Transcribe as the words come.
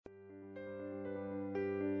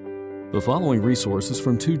The following resources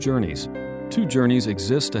from Two Journeys. Two Journeys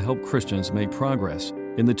exists to help Christians make progress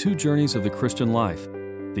in the two journeys of the Christian life,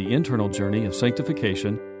 the internal journey of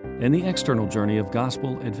sanctification and the external journey of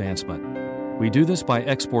gospel advancement. We do this by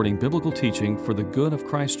exporting biblical teaching for the good of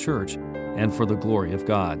Christ's church and for the glory of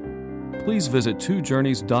God. Please visit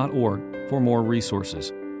twojourneys.org for more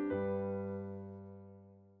resources.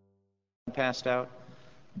 Passed out.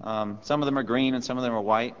 Some of them are green and some of them are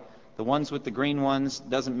white. The ones with the green ones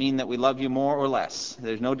doesn't mean that we love you more or less.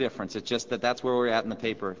 There's no difference. It's just that that's where we're at in the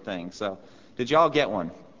paper thing. So, did you all get one?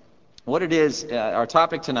 What it is, our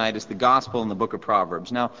topic tonight is the gospel in the book of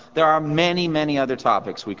Proverbs. Now, there are many, many other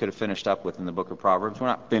topics we could have finished up with in the book of Proverbs. We're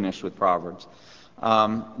not finished with Proverbs.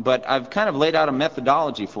 But I've kind of laid out a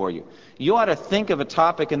methodology for you. You ought to think of a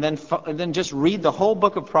topic and then just read the whole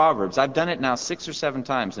book of Proverbs. I've done it now 6 or 7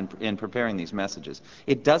 times in preparing these messages.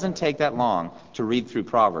 It doesn't take that long to read through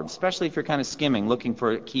Proverbs, especially if you're kind of skimming, looking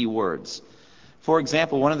for key words. For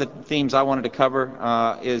example, one of the themes I wanted to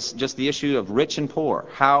cover is just the issue of rich and poor,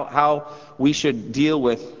 how we should deal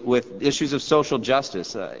with issues of social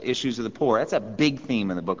justice, issues of the poor. That's a big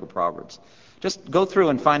theme in the book of Proverbs. Just go through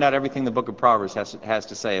and find out everything the book of Proverbs has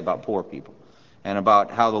to say about poor people and about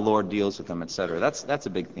how the Lord deals with them, etc. That's a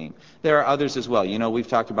big theme. There are others as well. You know, we've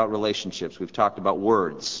talked about relationships. We've talked about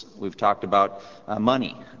words. We've talked about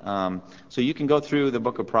money. So you can go through the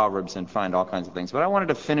book of Proverbs and find all kinds of things. But I wanted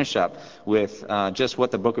to finish up with just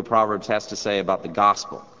what the book of Proverbs has to say about the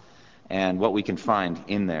gospel and what we can find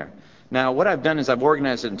in there. Now, what I've done is I've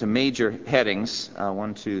organized it into major headings,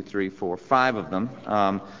 1, 2, 3, 4, 5 of them.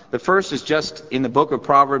 The first is just in the book of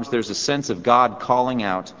Proverbs, there's a sense of God calling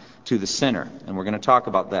out to the sinner, and we're going to talk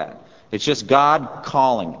about that. It's just God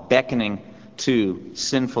calling, beckoning to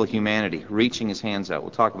sinful humanity, reaching his hands out.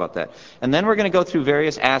 We'll talk about that. And then we're going to go through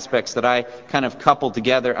various aspects that I kind of coupled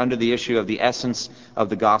together under the issue of the essence of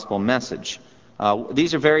the gospel message.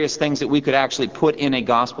 These are various things that we could actually put in a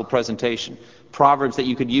gospel presentation. Proverbs that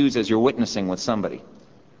you could use as you're witnessing with somebody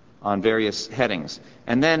on various headings.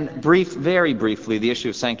 And then very briefly, the issue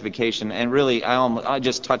of sanctification. And really, I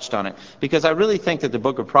just touched on it. Because I really think that the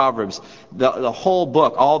book of Proverbs, the whole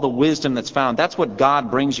book, all the wisdom that's found, that's what God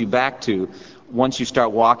brings you back to once you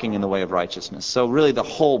start walking in the way of righteousness. So really, the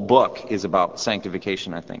whole book is about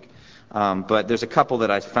sanctification, I think. But there's a couple that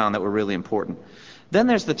I found that were really important. Then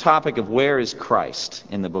there's the topic of where is Christ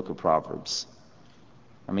in the book of Proverbs?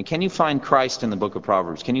 I mean, can you find Christ in the book of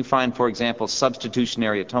Proverbs? Can you find, for example,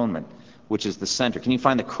 substitutionary atonement, which is the center? Can you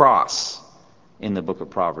find the cross in the book of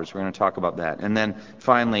Proverbs? We're going to talk about that. And then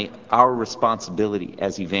finally, our responsibility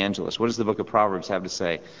as evangelists. What does the book of Proverbs have to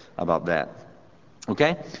say about that?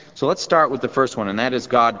 Okay? So let's start with the first one, and that is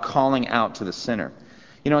God calling out to the sinner.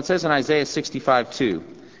 You know, it says in Isaiah 65:2,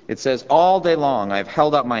 it says, "All day long I have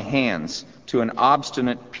held out my hands to an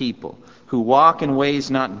obstinate people who walk in ways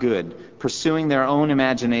not good, pursuing their own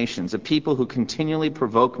imaginations, a people who continually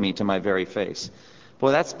provoke me to my very face."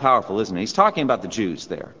 Boy, that's powerful, isn't it? He's talking about the Jews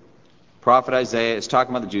there. Prophet Isaiah is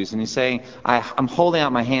talking about the Jews, and he's saying, I'm holding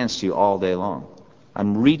out my hands to you all day long.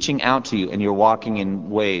 I'm reaching out to you, and you're walking in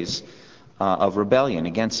ways of rebellion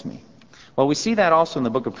against me. Well, we see that also in the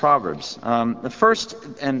book of Proverbs. The first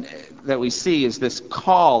that we see is this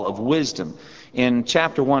call of wisdom in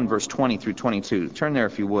chapter 1, verse 20 through 22. Turn there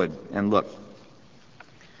if you would and look.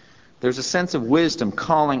 There's a sense of wisdom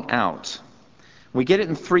calling out. We get it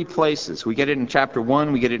in 3 places. We get it in chapter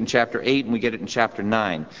 1, we get it in chapter 8, and we get it in chapter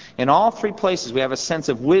 9. In all 3 places, we have a sense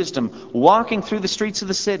of wisdom walking through the streets of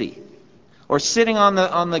the city, or sitting on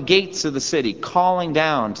the gates of the city, calling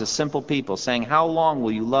down to simple people, saying, "How long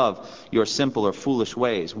will you love your simple or foolish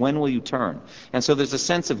ways? When will you turn?" And so there's a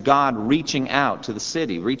sense of God reaching out to the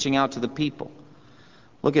city, reaching out to the people.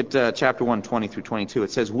 Look at chapter 1, 20 through 22.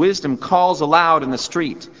 It says, "Wisdom calls aloud in the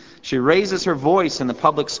street. She raises her voice in the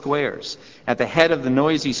public squares. At the head of the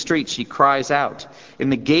noisy street she cries out.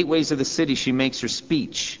 In the gateways of the city she makes her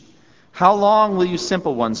speech. How long will you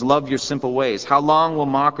simple ones love your simple ways? How long will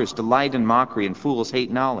mockers delight in mockery and fools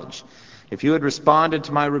hate knowledge? If you had responded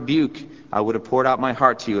to my rebuke, I would have poured out my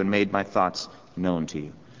heart to you and made my thoughts known to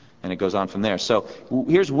you." And it goes on from there. So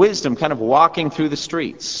here's wisdom kind of walking through the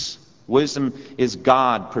streets. Wisdom is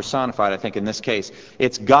God personified, I think, in this case.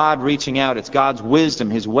 It's God reaching out. It's God's wisdom,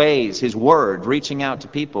 His ways, His word, reaching out to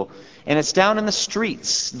people. And it's down in the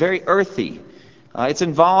streets, very earthy. It's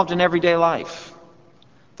involved in everyday life.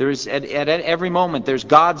 There's at every moment, there's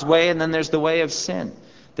God's way, and then there's the way of sin.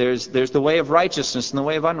 There's the way of righteousness and the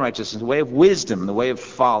way of unrighteousness, the way of wisdom, the way of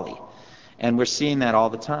folly. And we're seeing that all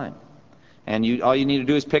the time. And all you need to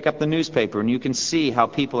do is pick up the newspaper, and you can see how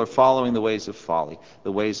people are following the ways of folly,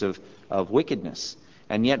 the ways of wickedness.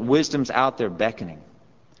 And yet wisdom's out there beckoning.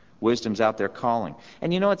 Wisdom's out there calling.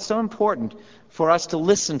 And it's so important for us to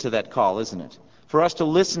listen to that call, isn't it? For us to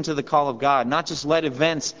listen to the call of God, not just let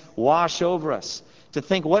events wash over us. To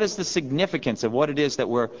think, what is the significance of what it is that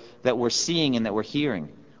we're seeing and that we're hearing?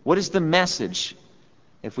 What is the message?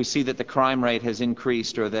 If we see that the crime rate has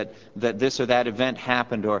increased, or that this or that event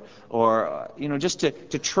happened, or just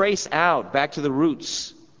to trace out back to the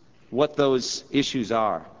roots what those issues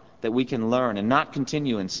are, that we can learn and not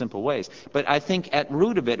continue in simple ways. But I think at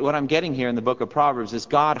root of it, what I'm getting here in the book of Proverbs is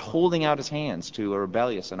God holding out his hands to a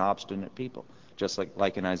rebellious and obstinate people, just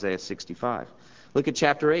like in Isaiah 65. Look at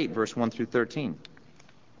chapter 8, verse 1 through 13.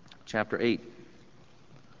 Chapter 8.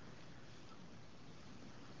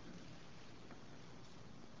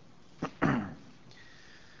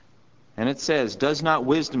 And it says, "Does not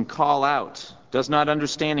wisdom call out? Does not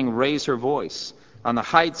understanding raise her voice? On the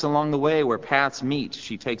heights along the way where paths meet,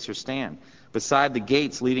 she takes her stand. Beside the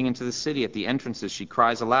gates leading into the city, at the entrances, she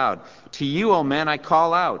cries aloud. To you, O men, I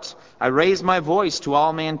call out. I raise my voice to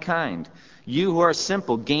all mankind. You who are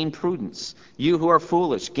simple, gain prudence. You who are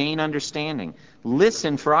foolish, gain understanding.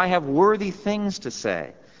 Listen, for I have worthy things to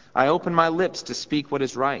say. I open my lips to speak what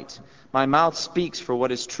is right. My mouth speaks for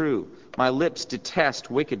what is true. My lips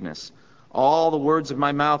detest wickedness. All the words of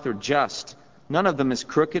my mouth are just. None of them is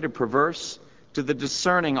crooked or perverse. To the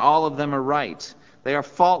discerning, all of them are right. They are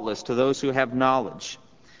faultless to those who have knowledge.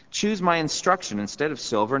 Choose my instruction instead of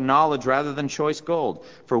silver, knowledge rather than choice gold.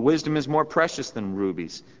 For wisdom is more precious than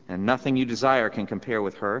rubies, and nothing you desire can compare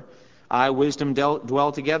with her. I, wisdom,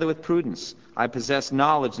 dwell together with prudence. I possess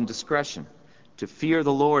knowledge and discretion. To fear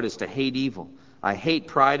the Lord is to hate evil. I hate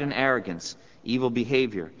pride and arrogance, evil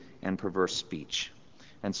behavior, and perverse speech."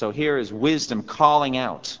 And so here is wisdom calling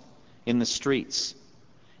out in the streets.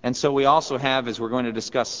 And so we also have, as we're going to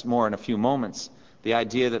discuss more in a few moments, the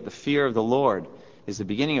idea that the fear of the Lord is the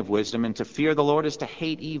beginning of wisdom, and to fear the Lord is to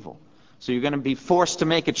hate evil. So you're going to be forced to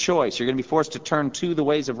make a choice. You're going to be forced to turn to the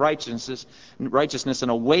ways of righteousness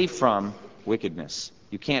and away from wickedness.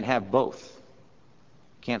 You can't have both.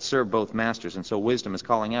 You can't serve both masters. And so wisdom is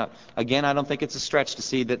calling out. Again, I don't think it's a stretch to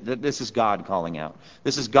see that this is God calling out.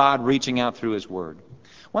 This is God reaching out through his word.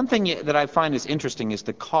 One thing that I find is interesting is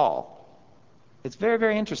the call. It's very,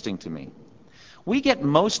 very interesting to me. We get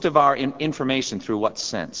most of our information through what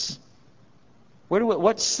sense?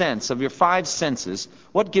 What sense of your 5 senses,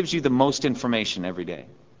 what gives you the most information every day?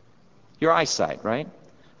 Your eyesight, right?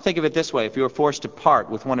 Think of it this way. If you were forced to part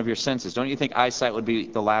with one of your senses, don't you think eyesight would be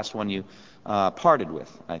the last one you parted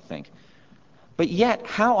with, I think? But yet,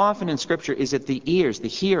 how often in Scripture is it the ears, the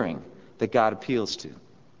hearing, that God appeals to?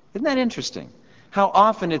 Isn't that interesting? How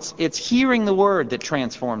often it's hearing the word that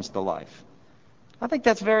transforms the life. I think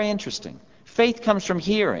that's very interesting. Faith comes from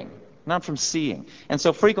hearing, not from seeing. And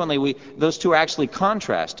so frequently those two are actually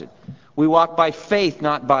contrasted. We walk by faith,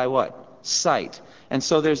 not by what? Sight. And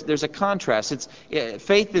so there's a contrast.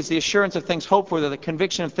 Faith is the assurance of things hoped for, the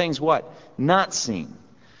conviction of things what? Not seen,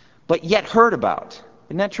 but yet heard about.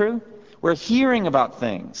 Isn't that true? We're hearing about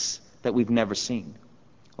things that we've never seen.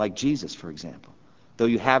 Like Jesus, for example. Though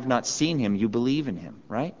you have not seen him, you believe in him,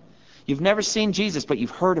 right? You've never seen Jesus, but you've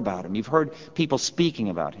heard about him. You've heard people speaking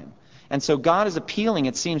about him. And so God is appealing,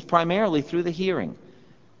 it seems, primarily through the hearing.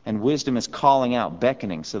 And wisdom is calling out,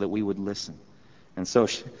 beckoning, so that we would listen. And so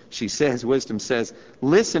she says, wisdom says,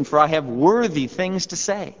 listen, for I have worthy things to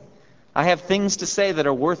say. I have things to say that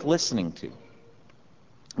are worth listening to.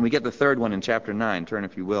 And we get the third one in chapter 9. Turn,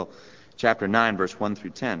 if you will, chapter 9, verse 1 through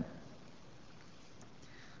 10.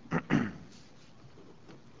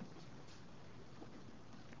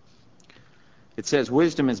 It says,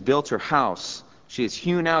 wisdom has built her house. She has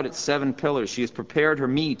hewn out its 7 pillars. She has prepared her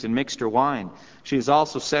meat and mixed her wine. She has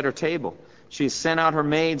also set her table. She has sent out her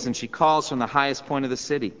maids, and she calls from the highest point of the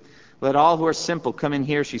city. Let all who are simple come in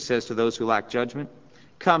here, she says to those who lack judgment.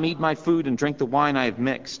 Come, eat my food and drink the wine I have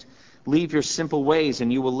mixed. Leave your simple ways,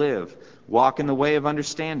 and you will live. Walk in the way of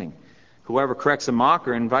understanding. Whoever corrects a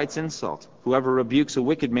mocker invites insult. Whoever rebukes a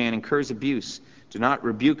wicked man incurs abuse. Do not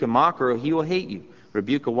rebuke a mocker, or he will hate you.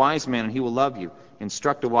 Rebuke a wise man, and he will love you.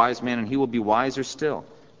 Instruct a wise man, and he will be wiser still.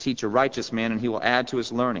 Teach a righteous man, and he will add to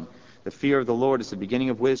his learning. The fear of the Lord is the beginning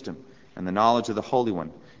of wisdom, and the knowledge of the Holy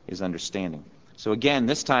One is understanding. So again,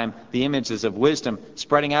 this time, the image is of wisdom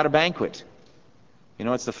spreading out a banquet.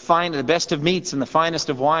 It's the best of meats and the finest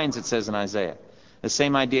of wines, it says in Isaiah. The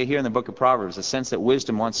same idea here in the book of Proverbs, the sense that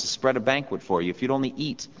wisdom wants to spread a banquet for you. If you'd only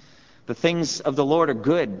eat. The things of the Lord are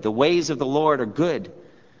good. The ways of the Lord are good.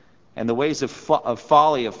 And the ways of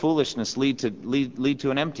folly, of foolishness lead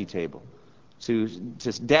to an empty table, to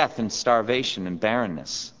death and starvation and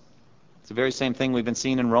barrenness. It's the very same thing we've been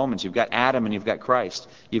seeing in Romans. You've got Adam and you've got Christ.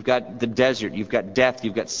 You've got the desert. You've got death.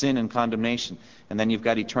 You've got sin and condemnation. And then you've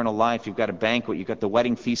got eternal life. You've got a banquet. You've got the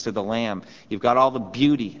wedding feast of the Lamb. You've got all the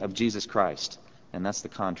beauty of Jesus Christ. And that's the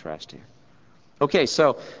contrast here. Okay,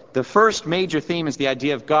 so the first major theme is the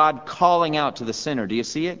idea of God calling out to the sinner. Do you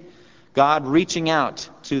see it? God reaching out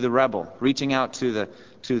to the rebel, reaching out to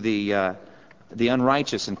the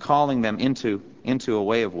unrighteous and calling them into a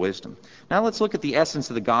way of wisdom. Now let's look at the essence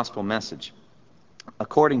of the gospel message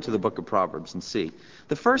according to the book of Proverbs and see.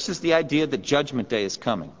 The first is the idea that Judgment Day is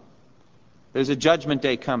coming. There's a Judgment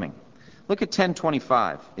Day coming. Look at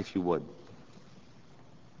 10:25, if you would.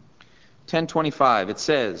 10:25, it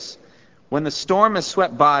says, "When the storm has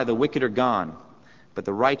swept by, the wicked are gone, but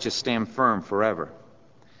the righteous stand firm forever."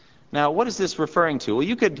 Now, what is this referring to? Well,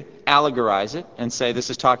 you could allegorize it and say this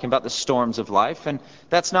is talking about the storms of life, and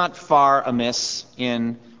that's not far amiss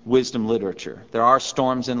in wisdom literature. There are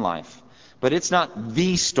storms in life, but it's not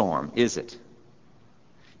the storm, is it?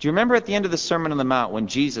 Do you remember at the end of the Sermon on the Mount when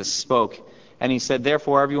Jesus spoke and he said,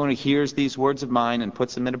 "Therefore everyone who hears these words of mine and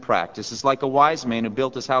puts them into practice is like a wise man who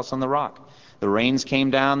built his house on the rock. The rains came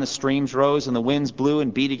down, the streams rose, and the winds blew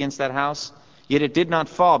and beat against that house. Yet it did not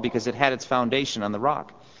fall because it had its foundation on the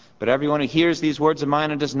rock. But everyone who hears these words of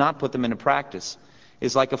mine and does not put them into practice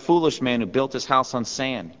is like a foolish man who built his house on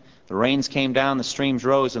sand. The rains came down, the streams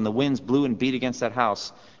rose, and the winds blew and beat against that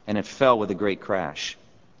house, and it fell with a great crash."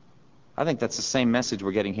 I think that's the same message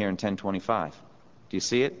we're getting here in 10:25. Do you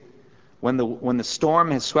see it? When the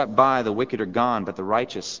storm has swept by, the wicked are gone, but the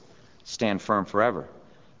righteous stand firm forever.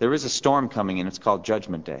 There is a storm coming, and it's called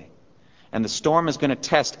Judgment Day. And the storm is going to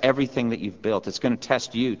test everything that you've built. It's going to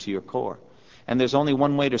test you to your core. And there's only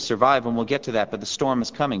one way to survive, and we'll get to that, but the storm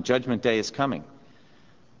is coming. Judgment Day is coming.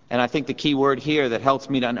 And I think the key word here that helps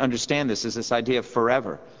me to understand this is this idea of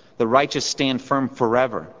forever. The righteous stand firm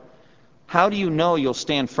forever. How do you know you'll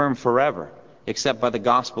stand firm forever? Except by the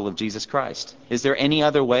gospel of Jesus Christ. Is there any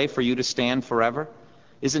other way for you to stand forever?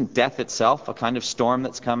 Isn't death itself a kind of storm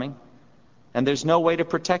that's coming? And there's no way to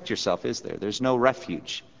protect yourself, is there? There's no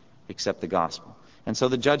refuge except the gospel. And so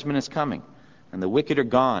the judgment is coming. And the wicked are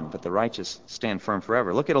gone, but the righteous stand firm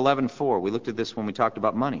forever. Look at 11:4. We looked at this when we talked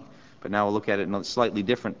about money. But now we'll look at it in a slightly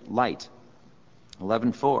different light.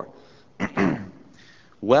 11:4.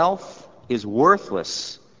 "Wealth is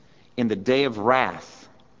worthless in the day of wrath,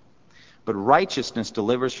 but righteousness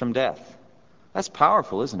delivers from death." That's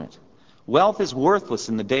powerful, isn't it? Wealth is worthless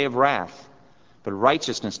in the day of wrath, but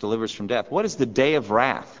righteousness delivers from death. What is the day of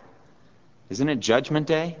wrath? Isn't it Judgment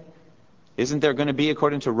Day? Isn't there going to be,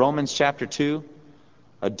 according to Romans chapter 2,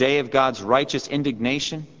 a day of God's righteous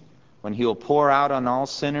indignation when He will pour out on all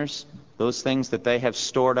sinners those things that they have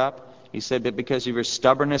stored up? He said that because of your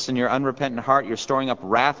stubbornness and your unrepentant heart, you're storing up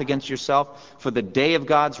wrath against yourself. For the day of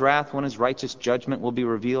God's wrath, when His righteous judgment will be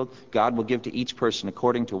revealed, God will give to each person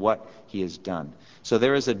according to what he has done. So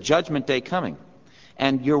there is a Judgment Day coming.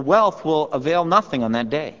 And your wealth will avail nothing on that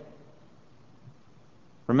day.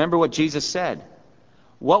 Remember what Jesus said.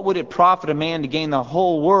 What would it profit a man to gain the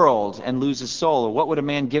whole world and lose his soul? Or what would a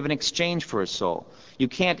man give in exchange for his soul? You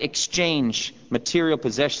can't exchange material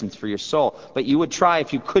possessions for your soul. But you would try,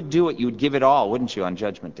 if you could do it, you would give it all, wouldn't you, on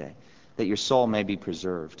Judgment Day? That your soul may be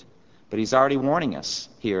preserved. But He's already warning us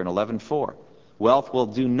here in 11:4. Wealth will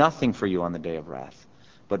do nothing for you on the day of wrath,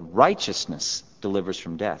 but righteousness delivers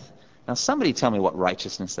from death. Now somebody tell me what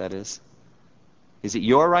righteousness that is. Is it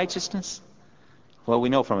your righteousness? Well, we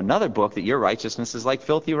know from another book that your righteousness is like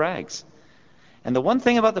filthy rags. And the one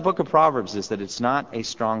thing about the book of Proverbs is that it's not a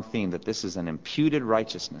strong theme, that this is an imputed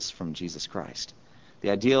righteousness from Jesus Christ.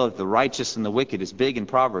 The idea of the righteous and the wicked is big in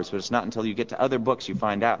Proverbs, but it's not until you get to other books you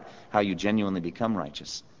find out how you genuinely become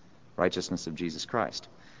righteous. Righteousness of Jesus Christ.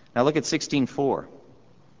 Now look at 16:4.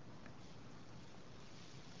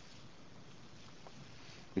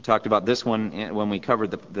 We talked about this one when we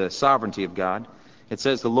covered the sovereignty of God. It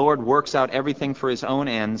says, "The Lord works out everything for His own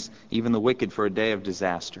ends, even the wicked for a day of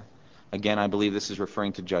disaster." Again, I believe this is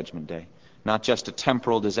referring to Judgment Day. Not just a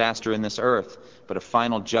temporal disaster in this earth, but a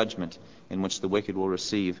final judgment in which the wicked will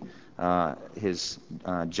receive his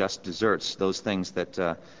just deserts, those things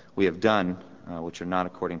that we have done which are not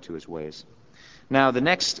according to His ways. Now, the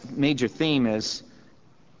next major theme is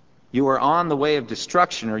you are on the way of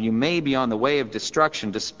destruction, or you may be on the way of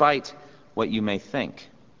destruction despite what you may think.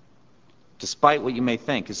 Despite what you may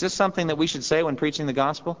think. Is this something that we should say when preaching the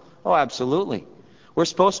gospel? Oh, absolutely. We're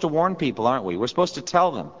supposed to warn people, aren't we? We're supposed to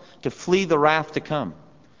tell them to flee the wrath to come.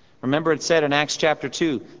 Remember it said in Acts chapter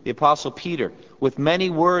 2, the Apostle Peter, with many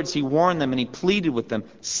words he warned them and he pleaded with them,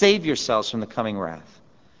 save yourselves from the coming wrath.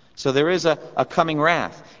 So there is a coming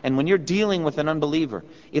wrath. And when you're dealing with an unbeliever,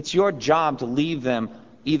 it's your job to leave them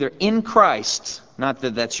either in Christ, not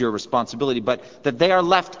that that's your responsibility, but that they are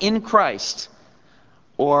left in Christ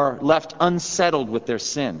or left unsettled with their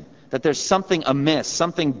sin. That there's something amiss,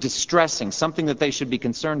 something distressing, something that they should be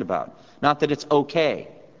concerned about. Not that it's okay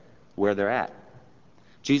where they're at.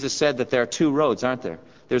 Jesus said that there are two roads, aren't there?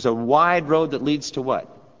 There's a wide road that leads to what?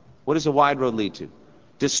 What does a wide road lead to?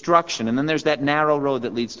 Destruction. And then there's that narrow road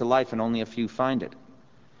that leads to life, and only a few find it.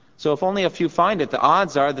 So if only a few find it, the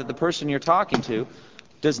odds are that the person you're talking to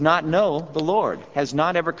does not know the Lord, has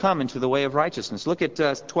not ever come into the way of righteousness. Look at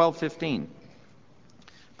 12:15.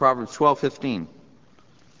 Proverbs 12:15.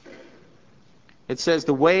 It says,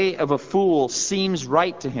 "The way of a fool seems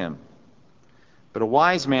right to him, but a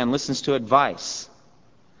wise man listens to advice."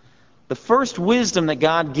 The first wisdom that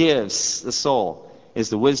God gives the soul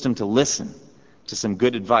is the wisdom to listen to some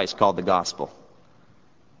good advice called the gospel.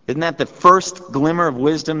 Isn't that the first glimmer of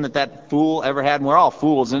wisdom that fool ever had? And we're all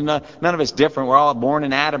fools, and none of us different. We're all born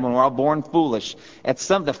in Adam, and we're all born foolish.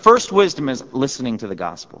 The first wisdom is listening to the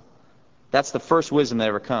gospel. That's the first wisdom that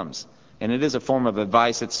ever comes. And it is a form of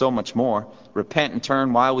advice. It's so much more. Repent and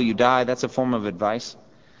turn. Why will you die? That's a form of advice.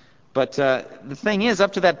 But the thing is,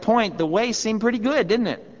 up to that point, the way seemed pretty good, didn't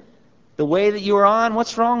it? The way that you were on,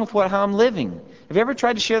 what's wrong with how I'm living? Have you ever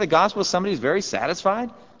tried to share the gospel with somebody who's very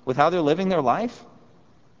satisfied with how they're living their life?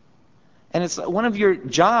 And it's one of your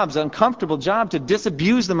jobs, uncomfortable job, to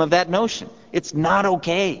disabuse them of that notion. It's not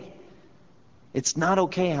okay. It's not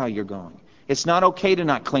okay how you're going. It's not okay to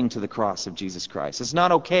not cling to the cross of Jesus Christ. It's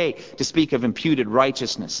not okay to speak of imputed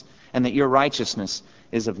righteousness and that your righteousness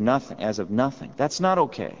is of nothing, as of nothing. That's not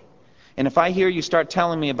okay. And if I hear you start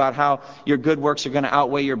telling me about how your good works are going to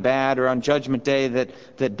outweigh your bad, or on Judgment Day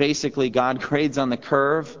that basically God grades on the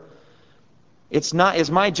curve, it's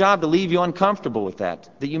my job to leave you uncomfortable with that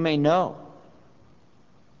you may know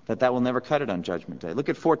that will never cut it on Judgment Day. Look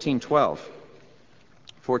at 14:12.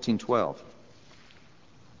 14:12.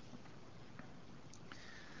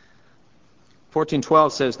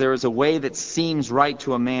 14:12 says, "There is a way that seems right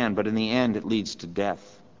to a man, but in the end it leads to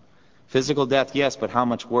death." Physical death, yes, but how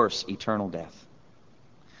much worse? Eternal death.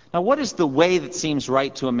 Now, what is the way that seems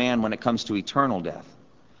right to a man when it comes to eternal death?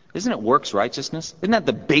 Isn't it works righteousness? Isn't that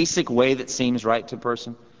the basic way that seems right to a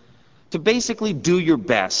person? To basically do your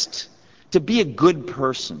best, to be a good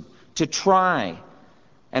person, to try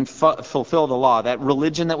and fulfill the law. That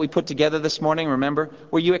religion that we put together this morning, remember?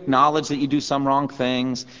 Where you acknowledge that you do some wrong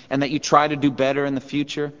things and that you try to do better in the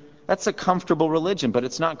future. That's a comfortable religion, but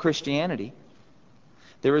it's not Christianity.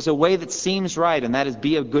 There is a way that seems right, and that is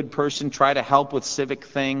be a good person, try to help with civic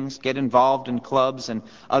things, get involved in clubs and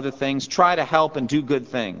other things, try to help and do good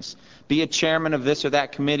things. Be a chairman of this or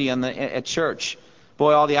that committee at church.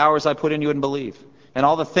 Boy, all the hours I put in, you wouldn't believe. And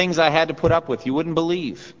all the things I had to put up with, you wouldn't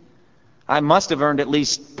believe. I must have earned at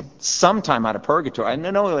least some time out of purgatory. I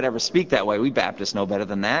don't know who would ever speak that way. We Baptists know better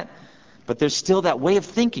than that. But there's still that way of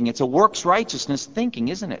thinking. It's a works righteousness thinking,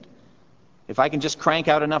 isn't it? If I can just crank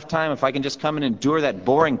out enough time, if I can just come and endure that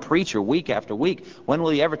boring preacher week after week, when will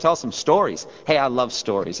he ever tell some stories? Hey, I love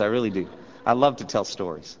stories. I really do. I love to tell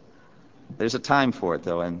stories. There's a time for it,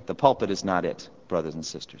 though, and the pulpit is not it, brothers and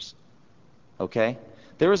sisters. Okay?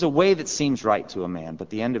 There is a way that seems right to a man, but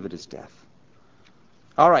the end of it is death.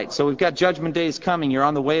 All right, so we've got Judgment Days coming. You're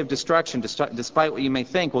on the way of destruction, despite what you may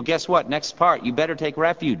think. Well, guess what? Next part, you better take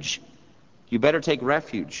refuge. You better take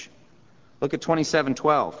refuge. Look at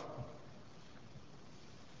 27:12.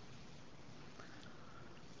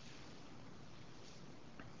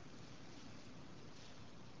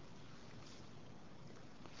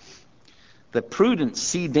 The prudent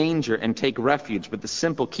see danger and take refuge, but the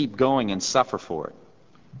simple keep going and suffer for it.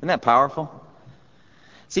 Isn't that powerful?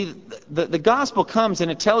 See, the gospel comes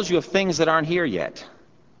and it tells you of things that aren't here yet.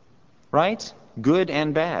 Right? Good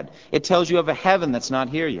and bad. It tells you of a heaven that's not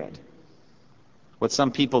here yet. What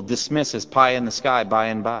some people dismiss as pie in the sky by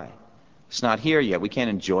and by. It's not here yet. We can't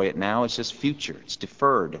enjoy it now. It's just future. It's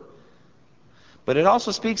deferred. But it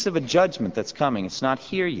also speaks of a judgment that's coming. It's not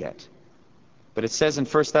here yet. But it says in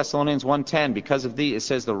 1 Thessalonians 1:10, because of these, it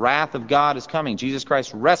says the wrath of God is coming. Jesus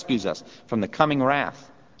Christ rescues us from the coming wrath.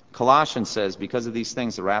 Colossians says, because of these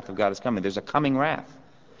things, the wrath of God is coming. There's a coming wrath.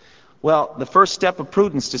 Well, the first step of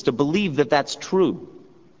prudence is to believe that that's true.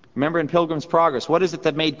 Remember in Pilgrim's Progress, what is it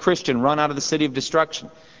that made Christian run out of the city of destruction?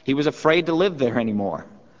 He was afraid to live there anymore.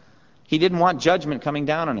 He didn't want judgment coming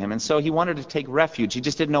down on him, and so he wanted to take refuge. He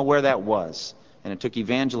just didn't know where that was. And it took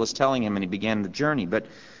evangelists telling him, and he began the journey. But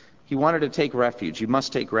he wanted to take refuge. You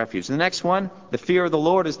must take refuge. The next one, the fear of the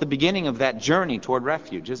Lord, is the beginning of that journey toward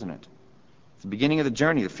refuge, isn't it? It's the beginning of the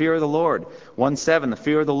journey, the fear of the Lord. 1:7, the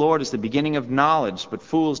fear of the Lord is the beginning of knowledge, but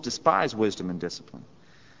fools despise wisdom and discipline.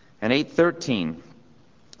 And 8:13,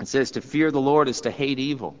 it says to fear the Lord is to hate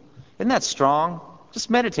evil. Isn't that strong?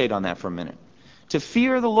 Just meditate on that for a minute. To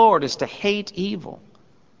fear the Lord is to hate evil.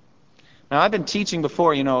 Now, I've been teaching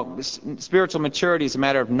before, spiritual maturity is a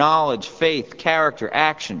matter of knowledge, faith, character,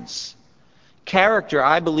 actions. Character,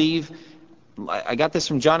 I believe, I got this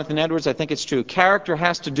from Jonathan Edwards, I think it's true. Character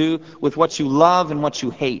has to do with what you love and what you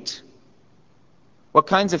hate. What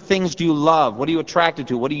kinds of things do you love? What are you attracted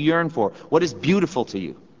to? What do you yearn for? What is beautiful to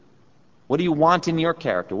you? What do you want in your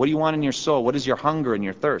character? What do you want in your soul? What is your hunger and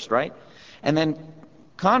your thirst, right? And then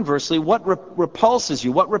conversely, what repulses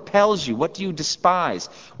you? What repels you? What do you despise?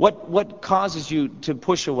 What causes you to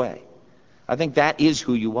push away? I think that is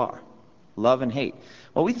who you are. Love and hate.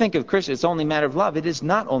 Well, we think of Christians, it's only a matter of love. It is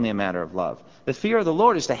not only a matter of love. The fear of the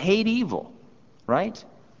Lord is to hate evil, right?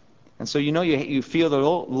 And so you feel the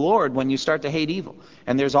Lord when you start to hate evil.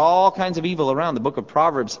 And there's all kinds of evil around. The book of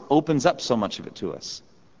Proverbs opens up so much of it to us.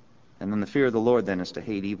 And then the fear of the Lord then is to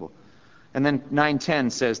hate evil. And then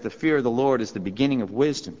 9:10 says, the fear of the Lord is the beginning of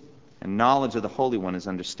wisdom, and knowledge of the Holy One is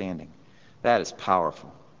understanding. That is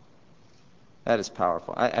powerful. That is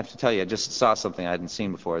powerful. I have to tell you, I just saw something I hadn't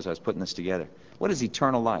seen before as I was putting this together. What is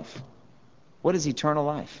eternal life? What is eternal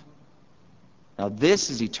life? Now this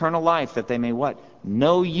is eternal life, that they may what?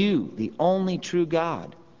 Know you, the only true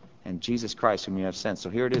God, and Jesus Christ whom you have sent. So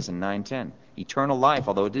here it is in 9:10. Eternal life,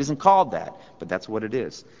 although it isn't called that, but that's what it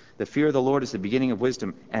is. The fear of the Lord is the beginning of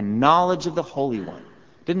wisdom, and knowledge of the Holy One.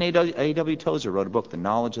 Didn't A.W. Tozer wrote a book, The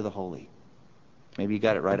Knowledge of the Holy? Maybe you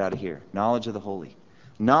got it right out of here. Knowledge of the Holy.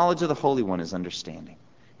 Knowledge of the Holy One is understanding.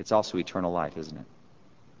 It's also eternal life, isn't it?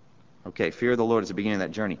 Okay, fear of the Lord is the beginning of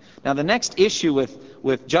that journey. Now the next issue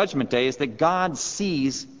with Judgment Day is that God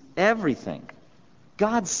sees everything.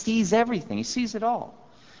 God sees everything. He sees it all.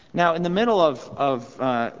 Now in the middle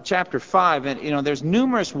of chapter 5, and there's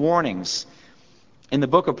numerous warnings in the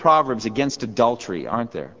book of Proverbs against adultery,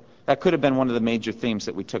 aren't there? That could have been one of the major themes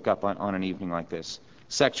that we took up on an evening like this.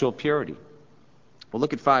 Sexual purity. Well,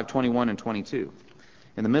 look at 5:21 and 22.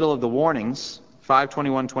 In the middle of the warnings,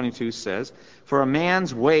 5:21-22 says, for a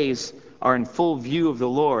man's ways are in full view of the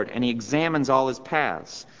Lord, and he examines all his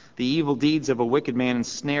paths. The evil deeds of a wicked man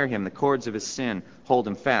ensnare him. The cords of his sin hold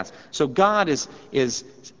him fast. So God is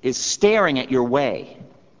staring at your way.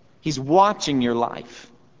 He's watching your life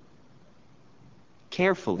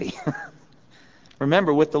carefully.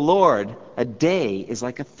 Remember, with the Lord, a day is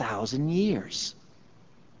like 1,000 years.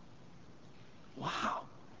 Wow.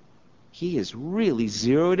 He is really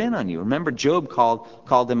zeroed in on you. Remember, Job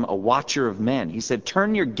called him a watcher of men. He said,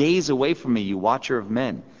 turn your gaze away from me, you watcher of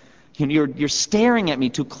men. You're staring at me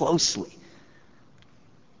too closely.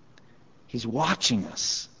 He's watching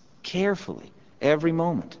us carefully every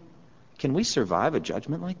moment. Can we survive a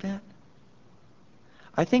judgment like that?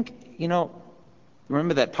 I think,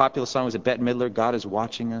 remember that popular song, was it Bette Midler, God is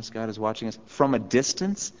watching us, God is watching us, from a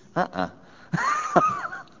distance?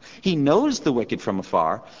 He knows the wicked from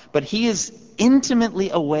afar, but he is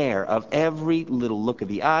intimately aware of every little look of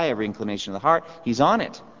the eye, every inclination of the heart. He's on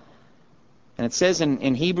it. And it says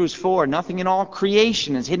in Hebrews 4, nothing in all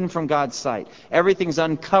creation is hidden from God's sight. Everything's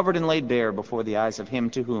uncovered and laid bare before the eyes of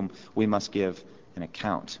him to whom we must give an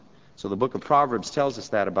account. So the book of Proverbs tells us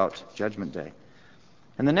that about Judgment Day.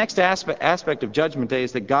 And the next aspect of Judgment Day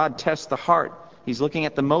is that God tests the heart. He's looking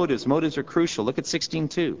at the motives. Motives are crucial. Look at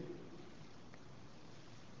 16:2.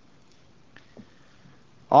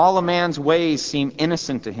 All a man's ways seem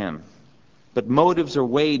innocent to him, but motives are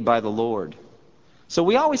weighed by the Lord. So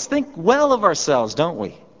we always think well of ourselves, don't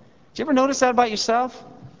we? Did you ever notice that about yourself?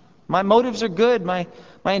 My motives are good. My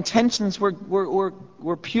intentions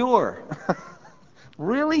were pure.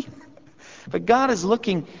 Really? But God is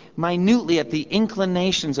looking minutely at the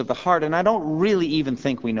inclinations of the heart, and I don't really even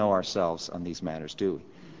think we know ourselves on these matters, do we?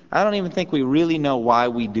 I don't even think we really know why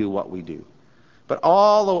we do what we do. But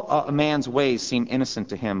all a man's ways seem innocent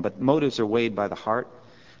to him, but motives are weighed by the heart.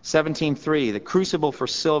 17:3, the crucible for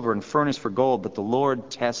silver and furnace for gold, but the Lord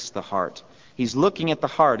tests the heart. He's looking at the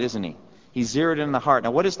heart, isn't he? He's zeroed in the heart.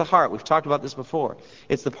 Now, what is the heart? We've talked about this before.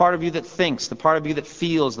 It's the part of you that thinks, the part of you that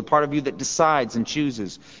feels, the part of you that decides and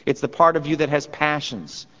chooses. It's the part of you that has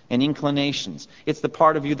passions and inclinations. It's the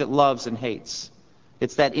part of you that loves and hates.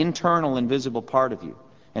 It's that internal, invisible part of you.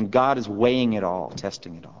 And God is weighing it all,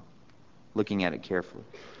 testing it all, looking at it carefully.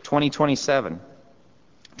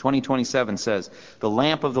 20:27 says, the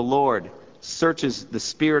lamp of the Lord searches the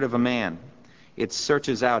spirit of a man. It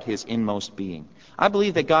searches out his inmost being. I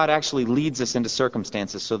believe that God actually leads us into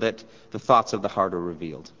circumstances so that the thoughts of the heart are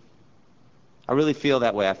revealed. I really feel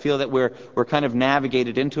that way. I feel that we're kind of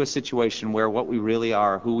navigated into a situation where what we really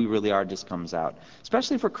are, who we really are, just comes out.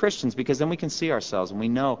 Especially for Christians, because then we can see ourselves and we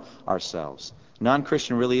know ourselves.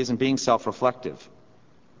 Non-Christian really isn't being self-reflective.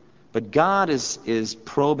 But God is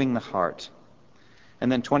probing the heart.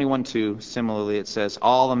 And then 21:2, similarly, it says,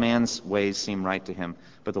 all a man's ways seem right to him,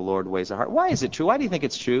 but the Lord weighs the heart. Why is it true? Why do you think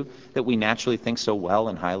it's true that we naturally think so well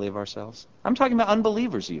and highly of ourselves? I'm talking about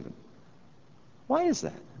unbelievers even. Why is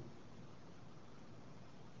that?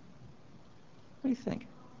 What do you think?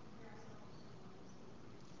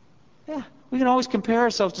 Yeah, we can always compare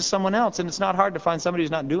ourselves to someone else, and it's not hard to find somebody who's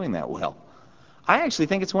not doing that well. I actually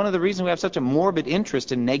think it's one of the reasons we have such a morbid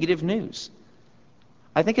interest in negative news.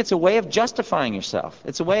 I think it's a way of justifying yourself.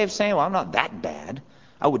 It's a way of saying, well, I'm not that bad.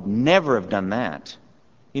 I would never have done that.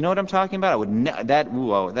 You know what I'm talking about? I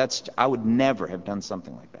would never have done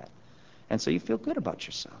something like that. And so you feel good about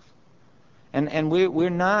yourself. And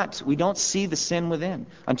we don't see the sin within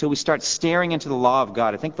until we start staring into the law of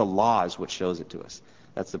God. I think the law is what shows it to us.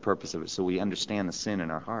 That's the purpose of it, so we understand the sin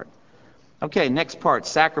in our heart. Okay, next part.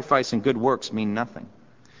 Sacrifice and good works mean nothing.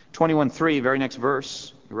 21:3, very next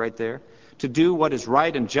verse, right there. To do what is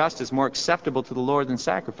right and just is more acceptable to the Lord than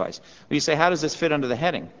sacrifice. Well, you say, how does this fit under the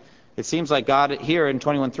heading? It seems like God here in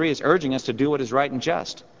 21:3 is urging us to do what is right and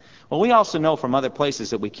just. Well, we also know from other places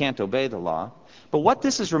that we can't obey the law. But what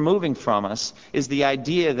this is removing from us is the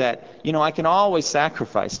idea that, I can always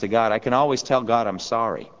sacrifice to God. I can always tell God I'm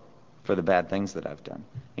sorry for the bad things that I've done.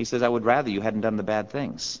 He says, I would rather you hadn't done the bad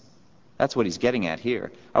things. That's what he's getting at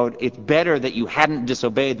here. It's better that you hadn't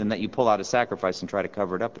disobeyed than that you pull out a sacrifice and try to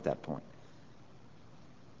cover it up at that point.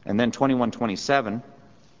 And then 21:27,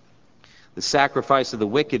 the sacrifice of the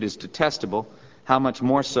wicked is detestable, how much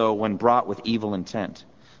more so when brought with evil intent.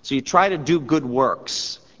 So you try to do good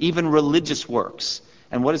works, even religious works.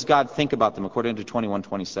 And what does God think about them according to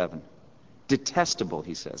 21:27? Detestable,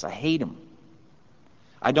 he says. I hate them.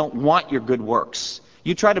 I don't want your good works.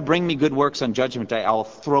 You try to bring me good works on Judgment Day, I'll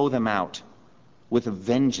throw them out with a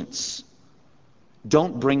vengeance.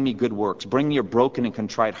 Don't bring me good works. Bring me your broken and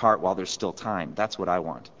contrite heart while there's still time. That's what I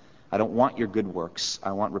want. I don't want your good works.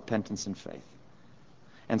 I want repentance and faith.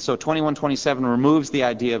 And so 21:27 removes the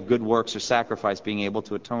idea of good works or sacrifice being able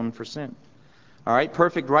to atone for sin. All right,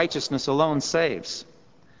 perfect righteousness alone saves.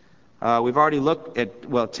 We've already looked at,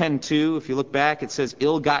 10:2. If you look back, it says,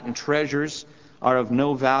 ill-gotten treasures are of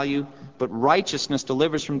no value, but righteousness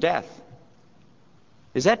delivers from death.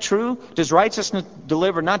 Is that true? Does righteousness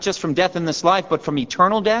deliver not just from death in this life, but from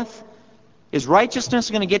eternal death? Is righteousness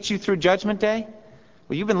going to get you through Judgment Day?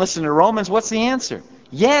 Well, you've been listening to Romans. What's the answer?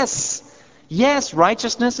 Yes. Yes,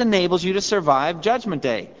 righteousness enables you to survive Judgment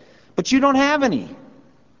Day. But you don't have any.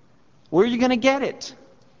 Where are you going to get it?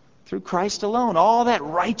 Through Christ alone. All that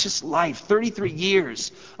righteous life, 33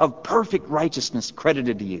 years of perfect righteousness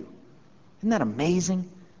credited to you. Isn't that amazing?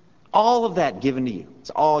 All of that given to you. It's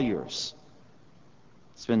all yours.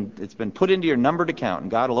 It's been put into your numbered account,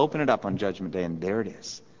 and God will open it up on Judgment Day, and there it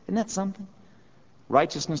is. Isn't that something?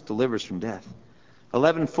 Righteousness delivers from death.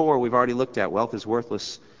 11:4 we've already looked at. Wealth is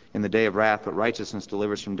worthless in the day of wrath, but righteousness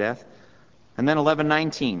delivers from death. And then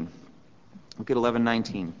 11:19. Look at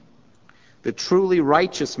 11:19. The truly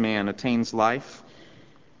righteous man attains life,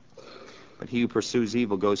 but he who pursues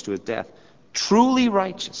evil goes to his death. Truly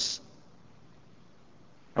righteous.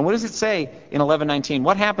 And what does it say in 11:19?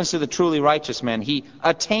 What happens to the truly righteous man? He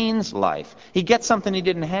attains life. He gets something he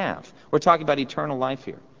didn't have. We're talking about eternal life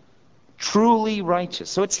here. Truly righteous.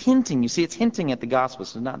 So it's hinting. You see, it's hinting at the gospel.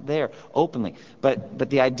 So it's not there openly. But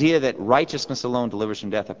the idea that righteousness alone delivers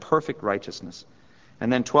from death, a perfect righteousness.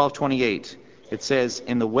 And then 12:28, it says,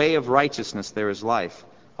 in the way of righteousness there is life.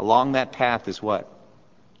 Along that path is what?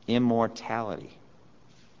 Immortality.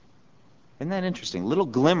 Isn't that interesting? Little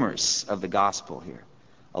glimmers of the gospel here.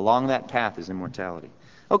 Along that path is immortality.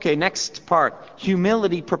 Okay, next part.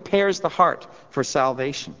 Humility prepares the heart for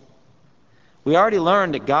salvation. We already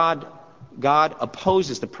learned that God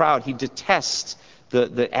opposes the proud. He detests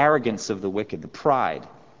the arrogance of the wicked, the pride.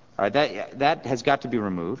 All right, that has got to be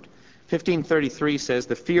removed. 15:33 says,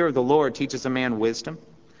 the fear of the Lord teaches a man wisdom,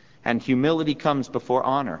 and humility comes before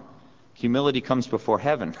honor. Humility comes before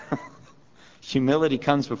heaven. Humility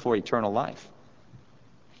comes before eternal life.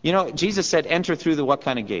 Jesus said, enter through the what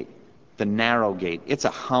kind of gate? The narrow gate. It's a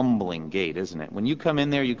humbling gate, isn't it? When you come in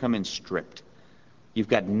there, you come in stripped. You've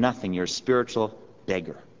got nothing. You're a spiritual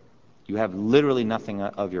beggar. You have literally nothing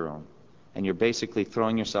of your own. And you're basically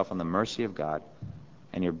throwing yourself on the mercy of God,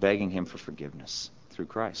 and you're begging him for forgiveness through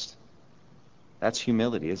Christ. That's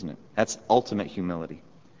humility, isn't it? That's ultimate humility.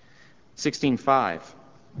 16:5.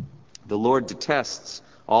 The Lord detests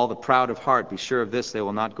all the proud of heart. Be sure of this, they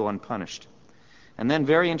will not go unpunished. And then,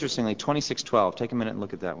 very interestingly, 26:12. Take a minute and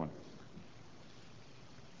look at that one.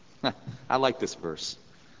 I like this verse.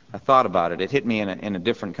 I thought about it. It hit me in a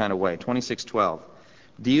different kind of way. 26:12.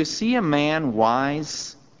 Do you see a man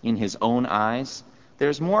wise in his own eyes?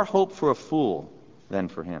 There's more hope for a fool than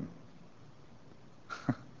for him.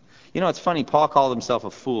 You know, it's funny. Paul called himself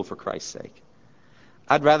a fool for Christ's sake.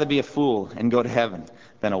 I'd rather be a fool and go to heaven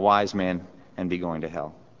than a wise man and be going to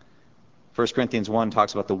hell. 1 Corinthians 1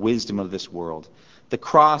 talks about the wisdom of this world. The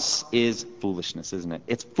cross is foolishness, isn't it?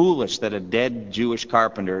 It's foolish that a dead Jewish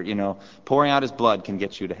carpenter, pouring out his blood can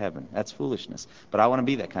get you to heaven. That's foolishness. But I want to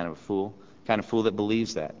be that kind of a fool that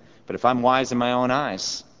believes that. But if I'm wise in my own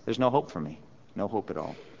eyes, there's no hope for me. No hope at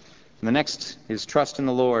all. And the next is trust in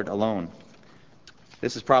the Lord alone.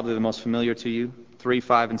 This is probably the most familiar to you. 3,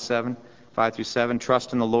 5, and 7. 5 through 7.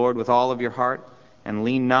 Trust in the Lord with all of your heart, and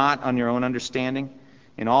lean not on your own understanding.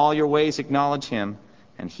 In all your ways acknowledge Him,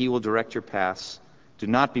 and He will direct your paths. Do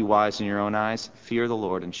not be wise in your own eyes. Fear the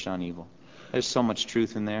Lord and shun evil. There's so much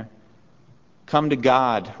truth in there. Come to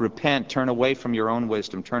God, repent, turn away from your own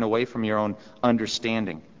wisdom, turn away from your own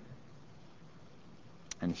understanding,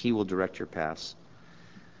 and He will direct your paths.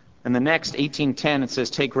 And the next, 18:10, it says,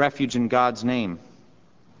 take refuge in God's name.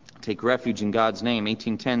 Take refuge in God's name.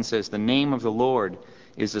 18:10 says, the name of the Lord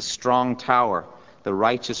is a strong tower. The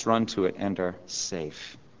righteous run to it and are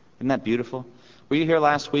safe. Isn't that beautiful? Were you here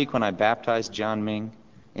last week when I baptized John Ming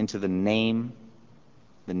into the name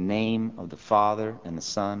of the Father and the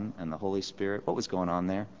Son and the Holy Spirit? What was going on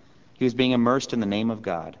there? He was being immersed in the name of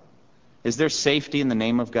God. Is there safety in the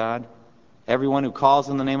name of God? Everyone who calls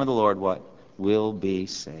on the name of the Lord, what? Will be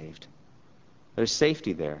saved. There's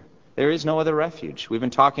safety there. There is no other refuge. We've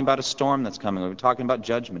been talking about a storm that's coming. We've been talking about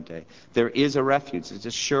Judgment Day. There is a refuge. It's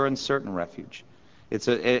a sure and certain refuge. It's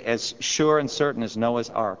as sure and certain as Noah's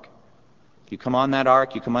ark. If you come on that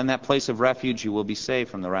ark, you come on that place of refuge, you will be saved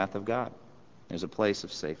from the wrath of God. There's a place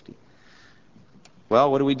of safety. Well,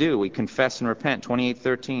 what do? We confess and repent.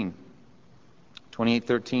 28:13.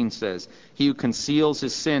 28:13 says, he who conceals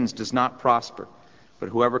his sins does not prosper, but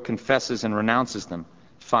whoever confesses and renounces them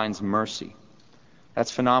finds mercy.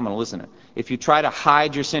 That's phenomenal, isn't it? If you try to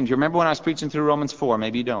hide your sins, you remember when I was preaching through Romans 4,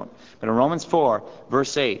 maybe you don't, but in Romans 4,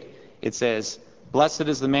 verse 8, it says, blessed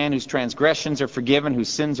is the man whose transgressions are forgiven, whose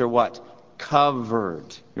sins are what? Covered.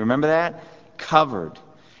 You remember that? Covered.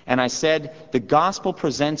 And I said, the gospel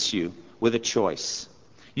presents you with a choice.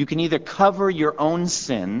 You can either cover your own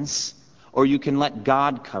sins, or you can let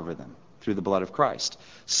God cover them through the blood of Christ.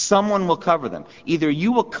 Someone will cover them. Either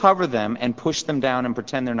you will cover them and push them down and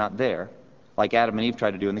pretend they're not there, like Adam and Eve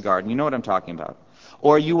tried to do in the garden. You know what I'm talking about.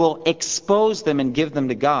 Or you will expose them and give them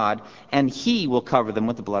to God, and He will cover them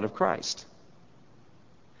with the blood of Christ.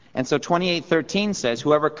 And so 28:13 says,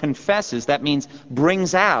 whoever confesses, that means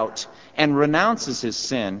brings out and renounces his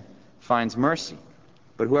sin, finds mercy.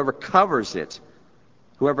 But whoever covers it,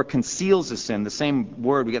 whoever conceals his sin, the same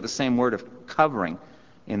word, we get the same word of covering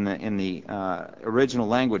in the original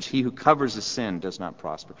language. He who covers his sin does not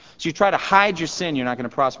prosper. So you try to hide your sin, you're not going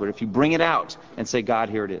to prosper. But if you bring it out and say, God,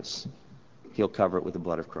 here it is, He'll cover it with the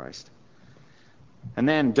blood of Christ. And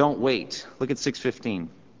then don't wait. Look at 6:15.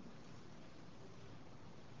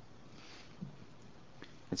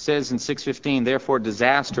 It says in 6:15, therefore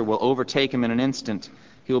disaster will overtake him in an instant.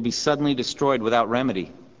 He will be suddenly destroyed without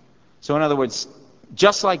remedy. So in other words,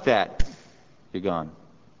 just like that, you're gone.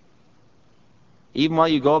 Even while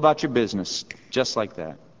you go about your business, just like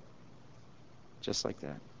that. Just like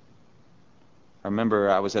that. I remember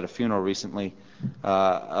I was at a funeral recently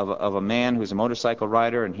of a man who was a motorcycle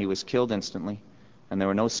rider, and he was killed instantly. And there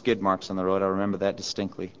were no skid marks on the road. I remember that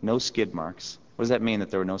distinctly. No skid marks. What does that mean, that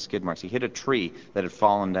there were no skid marks? He hit a tree that had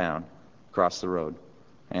fallen down across the road,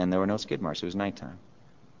 and there were no skid marks. It was nighttime.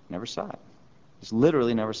 Never saw it. Just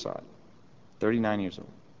literally never saw it. 39 years old.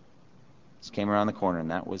 Just came around the corner, and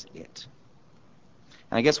that was it.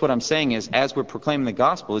 And I guess what I'm saying is, as we're proclaiming the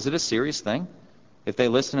gospel, is it a serious thing? If they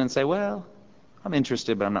listen and say, well, I'm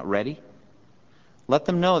interested, but I'm not ready, let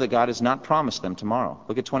them know that God has not promised them tomorrow.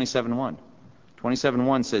 Look at 27:1.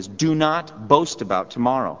 27:1 says, do not boast about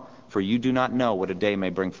tomorrow, for you do not know what a day may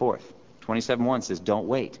bring forth. 27:1 says, don't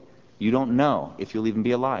wait. You don't know if you'll even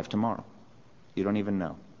be alive tomorrow. You don't even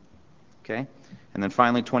know. Okay? And then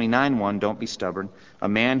finally, 29:1, don't be stubborn. A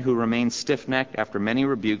man who remains stiff-necked after many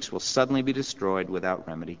rebukes will suddenly be destroyed without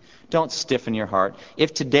remedy. Don't stiffen your heart.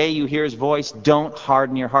 If today you hear His voice, don't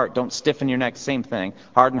harden your heart. Don't stiffen your neck. Same thing.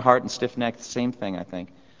 Hardened heart and stiff neck, same thing, I think.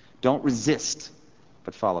 Don't resist,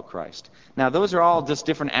 but follow Christ. Now, those are all just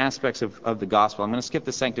different aspects of the gospel. I'm going to skip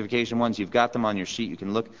the sanctification ones. You've got them on your sheet. You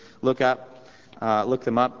can look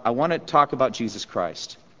them up. I want to talk about Jesus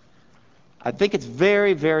Christ. I think it's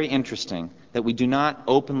very, very interesting that we do not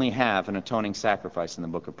openly have an atoning sacrifice in the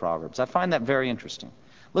book of Proverbs. I find that very interesting.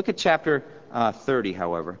 Look at chapter 30,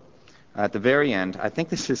 however, at the very end. I think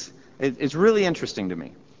it's really interesting to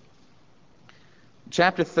me.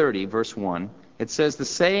 Chapter 30, verse 1, it says, "The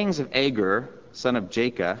sayings of Agur, son of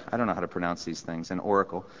Jacob," I don't know how to pronounce these things, an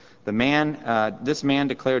oracle, this man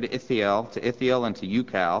declared to Ithiel and to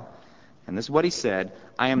Ucal, and this is what he said,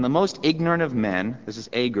 "I am the most ignorant of men," this is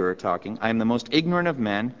Agur talking, "I am the most ignorant of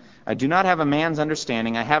men. I do not have a man's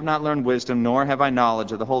understanding. I have not learned wisdom, nor have I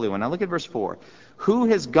knowledge of the Holy One." Now look at verse 4. "Who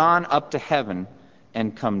has gone up to heaven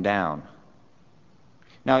and come down?"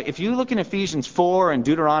 Now, if you look in Ephesians 4 and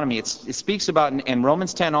Deuteronomy, it speaks about, and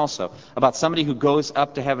Romans 10 also, about somebody who goes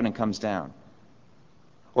up to heaven and comes down.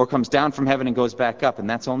 Or comes down from heaven and goes back up. And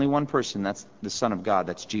that's only one person. That's the Son of God.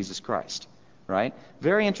 That's Jesus Christ. Right?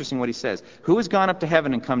 Very interesting what he says. "Who has gone up to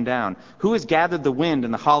heaven and come down? Who has gathered the wind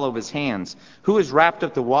in the hollow of his hands? Who has wrapped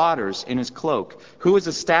up the waters in his cloak? Who has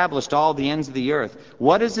established all the ends of the earth?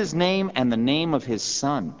 What is his name and the name of his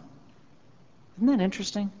Son?" Isn't that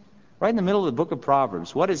interesting? Right in the middle of the book of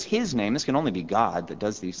Proverbs. What is his name? This can only be God that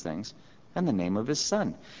does these things. And the name of his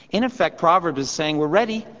Son. In effect, Proverbs is saying, we're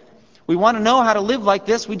ready. We want to know how to live like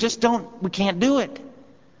this. We can't do it.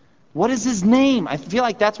 What is his name? I feel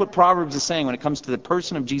like that's what Proverbs is saying when it comes to the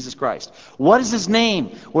person of Jesus Christ. What is his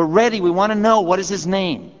name? We're ready. We want to know what is his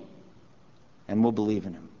name. And we'll believe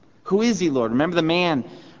in him. Who is he, Lord? Remember the man,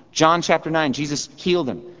 John chapter 9, Jesus healed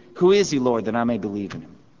him. Who is he, Lord, that I may believe in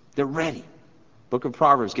him? They're ready. Book of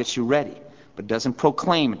Proverbs gets you ready, but doesn't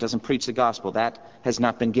proclaim, it doesn't preach the gospel. That has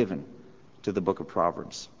not been given to the book of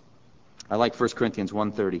Proverbs. I like 1 Corinthians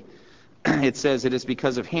 1:30. It says, "It is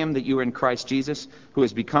because of him that you are in Christ Jesus, who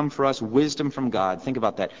has become for us wisdom from God." Think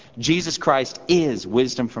about that. Jesus Christ is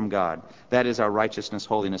wisdom from God. That is our righteousness,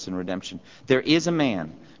 holiness, and redemption. There is a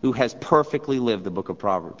man who has perfectly lived the book of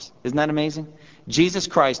Proverbs. Isn't that amazing? Jesus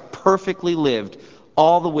Christ perfectly lived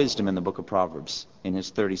all the wisdom in the book of Proverbs in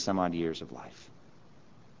his 30-some-odd years of life.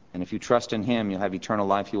 And if you trust in him, you'll have eternal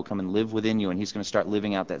life. He will come and live within you, and he's going to start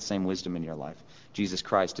living out that same wisdom in your life. Jesus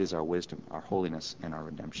Christ is our wisdom, our holiness, and our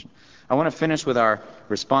redemption. I want to finish with our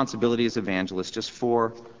responsibility as evangelists, just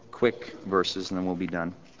 4 quick verses, and then we'll be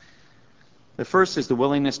done. The first is the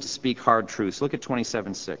willingness to speak hard truths. Look at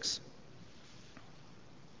 27:6.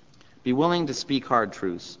 Be willing to speak hard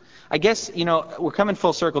truths. I guess, we're coming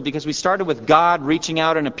full circle because we started with God reaching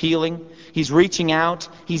out and appealing. He's reaching out.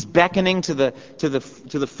 He's beckoning to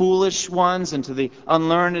the foolish ones and to the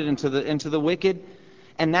unlearned and to the wicked.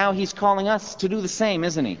 And now he's calling us to do the same,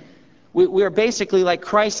 isn't he? We are basically like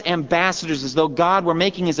Christ's ambassadors, as though God were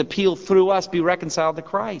making his appeal through us, be reconciled to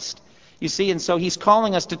Christ. You see, and so he's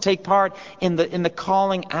calling us to take part in the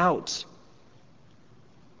calling out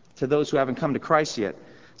to those who haven't come to Christ yet.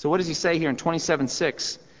 So what does he say here in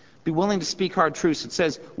 27:6? Be willing to speak hard truths. It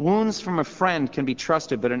says, "Wounds from a friend can be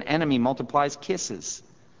trusted, but an enemy multiplies kisses."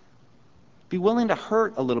 Be willing to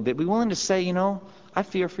hurt a little bit. Be willing to say, I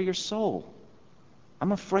fear for your soul.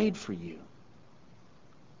 I'm afraid for you.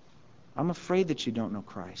 I'm afraid that you don't know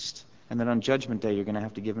Christ, and that on Judgment Day you're going to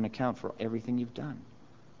have to give an account for everything you've done.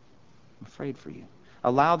 I'm afraid for you.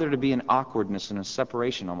 Allow there to be an awkwardness and a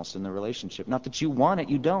separation almost in the relationship. Not that you want it,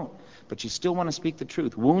 you don't, but you still want to speak the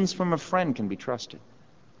truth. Wounds from a friend can be trusted.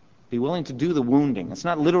 Be willing to do the wounding. It's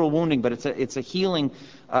not literal wounding, but it's a healing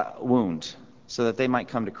wound so that they might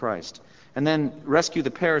come to Christ. And then rescue the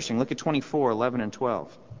perishing. Look at 24:11 and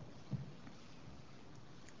 12.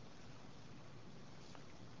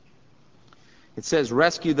 It says,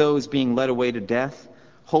 "Rescue those being led away to death.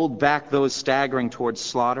 Hold back those staggering towards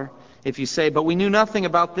slaughter. If you say, 'But we knew nothing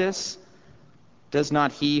about this,' does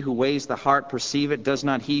not he who weighs the heart perceive it? Does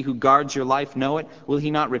not he who guards your life know it? Will he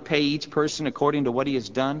not repay each person according to what he has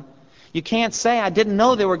done?" You can't say, "I didn't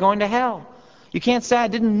know they were going to hell." You can't say, "I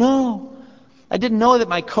didn't know. I didn't know that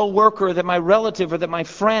my co-worker or that my relative or that my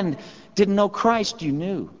friend didn't know Christ." You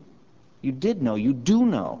knew. You did know. You do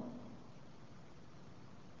know.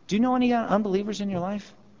 Do you know any unbelievers in your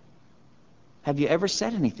life? Have you ever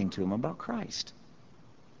said anything to them about Christ?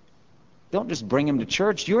 Don't just bring them to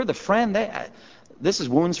church. You're the friend. This is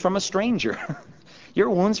wounds from a stranger. Your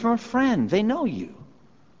wounds from a friend. They know you.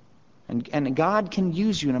 And God can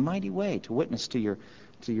use you in a mighty way to witness to your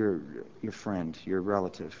friend, your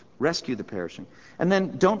relative. Rescue the perishing. And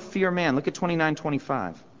then don't fear man. Look at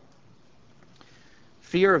 29:25.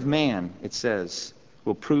 Fear of man, it says,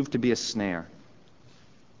 will prove to be a snare.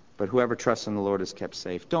 But whoever trusts in the Lord is kept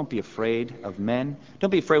safe. Don't be afraid of men.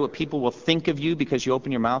 Don't be afraid what people will think of you because you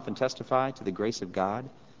open your mouth and testify to the grace of God.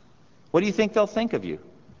 What do you think they'll think of you?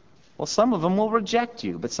 Well, some of them will reject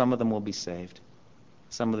you, but some of them will be saved.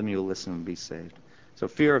 Some of them you'll listen and be saved. So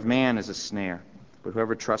fear of man is a snare, but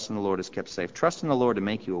whoever trusts in the Lord is kept safe. Trust in the Lord to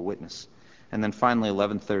make you a witness. And then finally,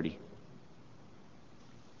 11:30.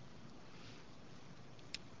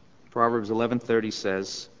 Proverbs 11:30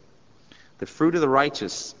 says, "The fruit of the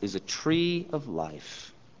righteous is a tree of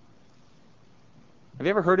life." Have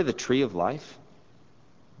you ever heard of the tree of life?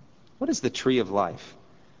 What is the tree of life?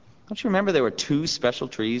 Don't you remember there were 2 special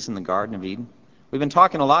trees in the Garden of Eden? We've been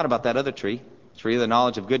talking a lot about that other tree, tree of the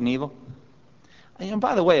knowledge of good and evil. And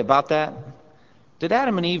by the way, about that, did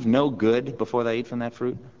Adam and Eve know good before they ate from that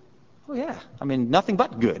fruit? Oh yeah. I mean, nothing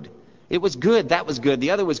but good. It was good, that was good,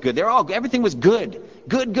 the other was good. Everything was good.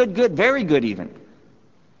 Good, good, good, very good even.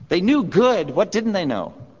 They knew good. What didn't they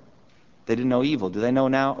know? They didn't know evil. Do they know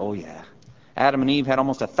now? Oh yeah. Adam and Eve had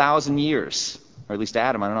almost 1,000 years. Or at least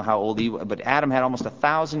Adam, I don't know how old he was, but Adam had almost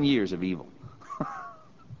 1,000 years of evil.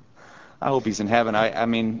 I hope he's in heaven. I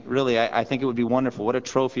mean, really, I think it would be wonderful. What a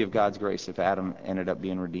trophy of God's grace if Adam ended up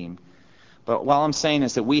being redeemed. But what I'm saying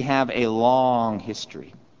is that we have a long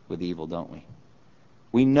history with evil, don't we?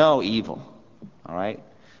 We know evil, all right?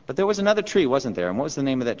 But there was another tree, wasn't there? And what was the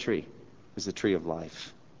name of that tree? It was the tree of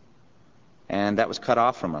life. And that was cut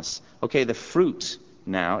off from us. Okay, the fruit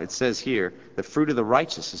now, it says here, the fruit of the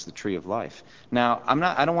righteous is the tree of life. Now,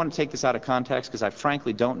 I don't want to take this out of context because I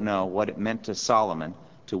frankly don't know what it meant to Solomon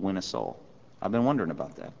to win a soul. I've been wondering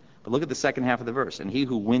about that. But look at the second half of the verse. "And he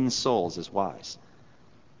who wins souls is wise."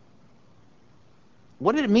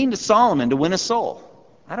 What did it mean to Solomon to win a soul?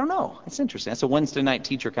 I don't know. It's interesting. That's a Wednesday night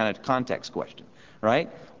teacher kind of context question, right?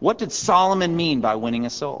 What did Solomon mean by winning a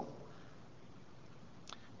soul?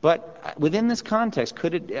 But within this context,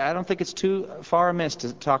 I don't think it's too far amiss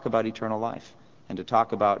to talk about eternal life and to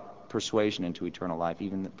talk about persuasion into eternal life,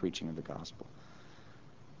 even the preaching of the gospel.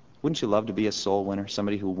 Wouldn't you love to be a soul winner,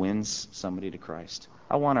 somebody who wins somebody to Christ?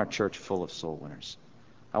 I want our church full of soul winners.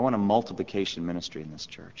 I want a multiplication ministry in this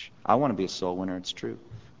church. I want to be a soul winner, it's true,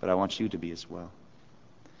 but I want you to be as well.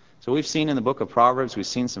 So we've seen in the book of Proverbs, we've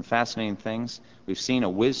seen some fascinating things. We've seen a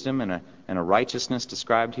wisdom and a righteousness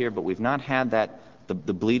described here, but we've not had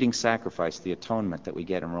the bleeding sacrifice, the atonement that we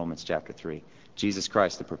get in Romans chapter 3. Jesus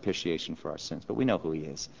Christ, the propitiation for our sins. But we know who he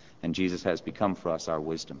is, and Jesus has become for us our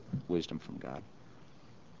wisdom from God.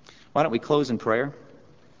 Why don't we close in prayer?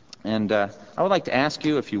 And I would like to ask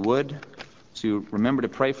you, if you would, to remember to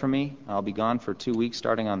pray for me. I'll be gone for 2 weeks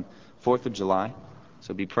starting on 4th of July.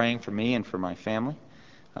 So be praying for me and for my family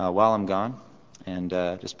while I'm gone. And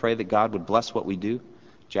just pray that God would bless what we do.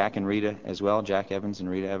 Jack and Rita as well, Jack Evans and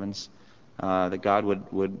Rita Evans. That God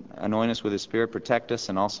would anoint us with his Spirit, protect us,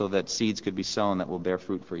 and also that seeds could be sown that will bear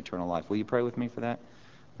fruit for eternal life. Will you pray with me for that?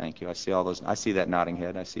 Thank you. I see that nodding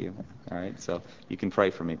head. I see you. All right. So you can pray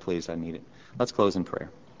for me, please. I need it. Let's close in prayer.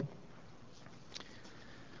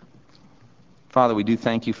 Father, we do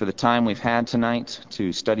thank you for the time we've had tonight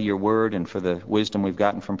to study your word and for the wisdom we've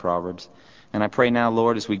gotten from Proverbs. And I pray now,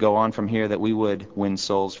 Lord, as we go on from here, that we would win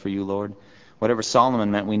souls for you, Lord. Whatever Solomon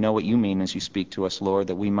meant, we know what you mean as you speak to us, Lord,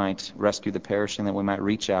 that we might rescue the perishing, that we might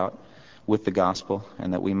reach out with the gospel,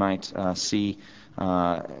 and that we might see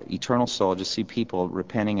eternal soul, just see people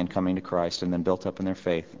repenting and coming to Christ and then built up in their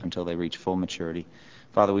faith until they reach full maturity.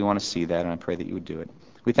 Father, we want to see that, and I pray that you would do it.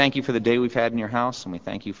 We thank you for the day we've had in your house, and we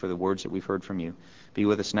thank you for the words that we've heard from you. Be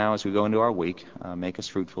with us now as we go into our week. Make us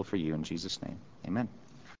fruitful for you. In Jesus' name, amen.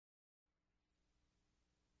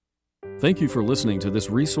 Thank you for listening to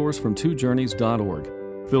this resource from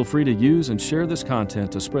twojourneys.org. Feel free to use and share this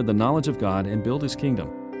content to spread the knowledge of God and build his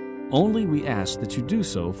kingdom. Only we ask that you do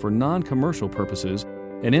so for non-commercial purposes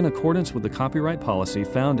and in accordance with the copyright policy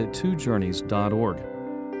found at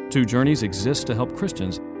twojourneys.org. Two Journeys exists to help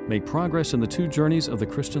Christians make progress in the 2 journeys of the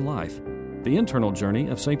Christian life, the internal journey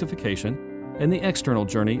of sanctification and the external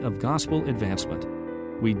journey of gospel advancement.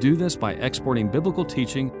 We do this by exporting biblical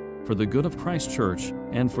teaching for the good of Christ's church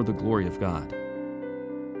and for the glory of God.